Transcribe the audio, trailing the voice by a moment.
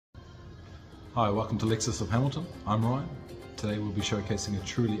Hi, welcome to Lexus of Hamilton. I'm Ryan. Today we'll be showcasing a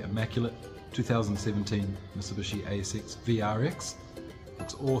truly immaculate 2017 Mitsubishi Asx VRX.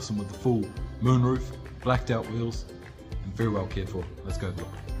 Looks awesome with the full moonroof, blacked out wheels, and very well cared for. Let's go look.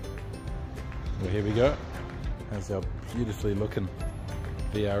 Well, here we go. That's our beautifully looking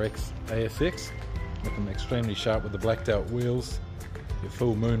VRX ASX. Looking extremely sharp with the blacked out wheels, your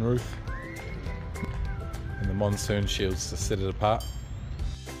full moonroof, and the monsoon shields to set it apart.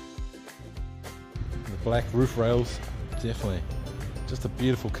 The black roof rails, definitely just a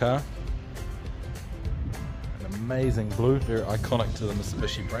beautiful car. An amazing blue, very iconic to the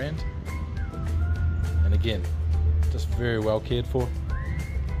Mitsubishi brand. And again, just very well cared for.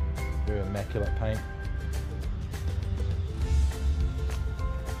 Very immaculate paint.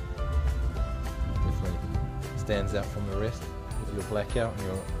 Definitely stands out from the rest with your blackout and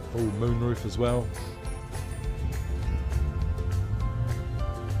your full moonroof as well.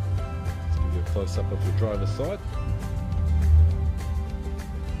 Close up of the driver's side.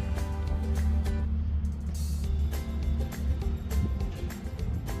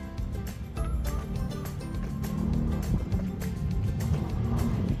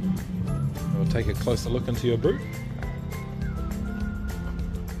 We'll take a closer look into your boot.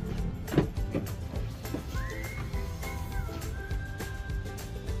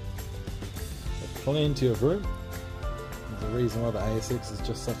 Plenty of room. There's a reason why the ASX is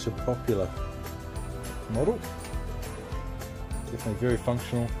just such a popular model. Definitely very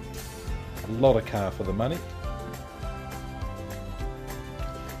functional. A lot of car for the money.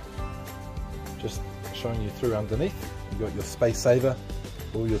 Just showing you through underneath. You've got your space saver,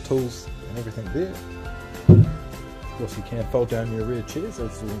 all your tools and everything there. Of course you can fold down your rear chairs, so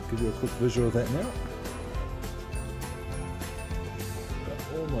we'll give you a quick visual of that now.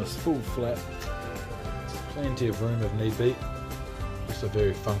 But almost full flat. Plenty of room if need be. Just a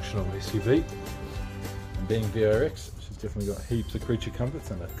very functional SUV. Being VRX, she's definitely got heaps of creature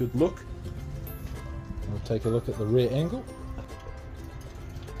comforts and a good look. We'll take a look at the rear angle.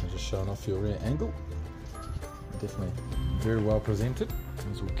 I'm just showing off your rear angle. Definitely very well presented,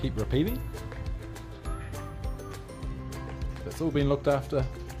 as we'll keep repeating. It's all been looked after.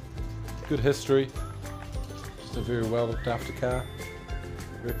 Good history. Just a very well looked after car.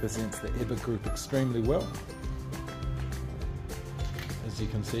 Represents the Ebba Group extremely well. As you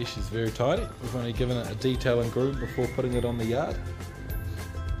can see, she's very tidy. We've only given it a detail and groom before putting it on the yard.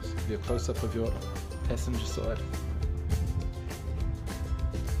 Just give you a close-up of your passenger side.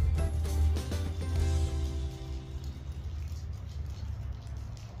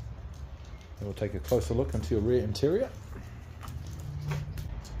 And we'll take a closer look into your rear interior.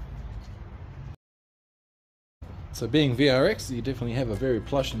 So being VRX, you definitely have a very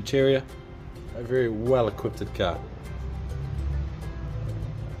plush interior, a very well-equipped car.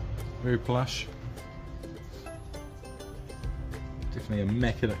 Very plush. Definitely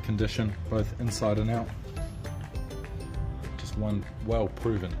immaculate condition, both inside and out. Just one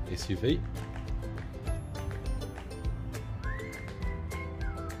well-proven SUV.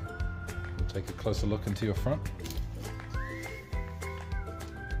 We'll take a closer look into your front.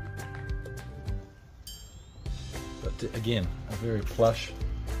 But again, a very plush,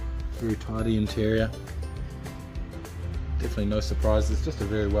 very tidy interior. Definitely no surprises, just a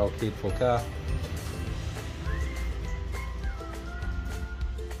very well cared for car.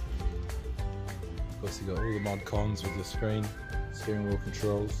 Of course, you've got all the mod cons with your screen, steering wheel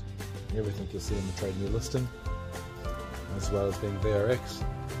controls, everything you'll see in the trade new listing. As well as being VRX,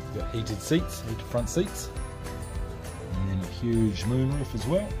 you've got heated seats, heated front seats, and then a huge moonroof as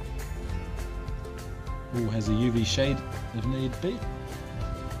well. All has a UV shade if need be.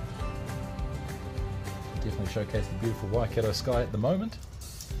 Definitely showcase the beautiful Waikato sky at the moment.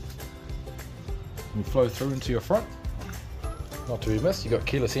 We'll flow through into your front. Not to be missed, you've got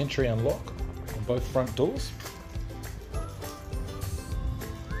keyless entry and lock on both front doors.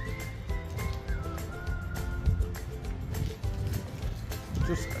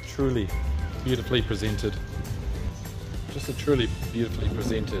 Just a truly beautifully presented,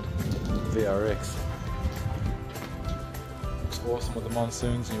 VRX. Looks awesome with the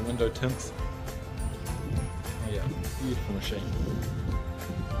monsoons and your window tints. Oh yeah, beautiful machine.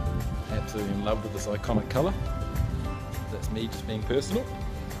 Absolutely in love with this iconic colour. That's me just being personal.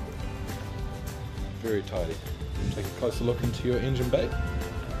 Very tidy. Take a closer look into your engine bay.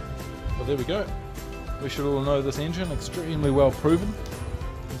 Well, there we go. We should all know this engine, extremely well proven.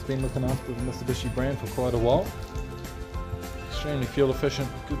 It's been looking after the Mitsubishi brand for quite a while. Extremely fuel efficient,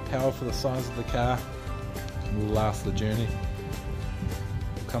 good power for the size of the car, and will last the journey.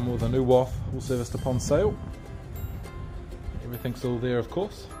 Will come with a new WAF, all serviced upon sale. Everything's all there, of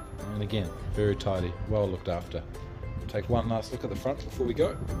course. And again, very tidy, well looked after. Take one last look at the front before we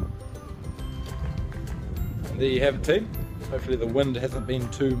go. And there you have it, team. Hopefully the wind hasn't been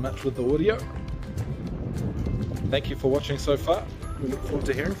too much with the audio. Thank you for watching so far. We look forward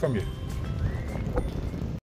to hearing from you.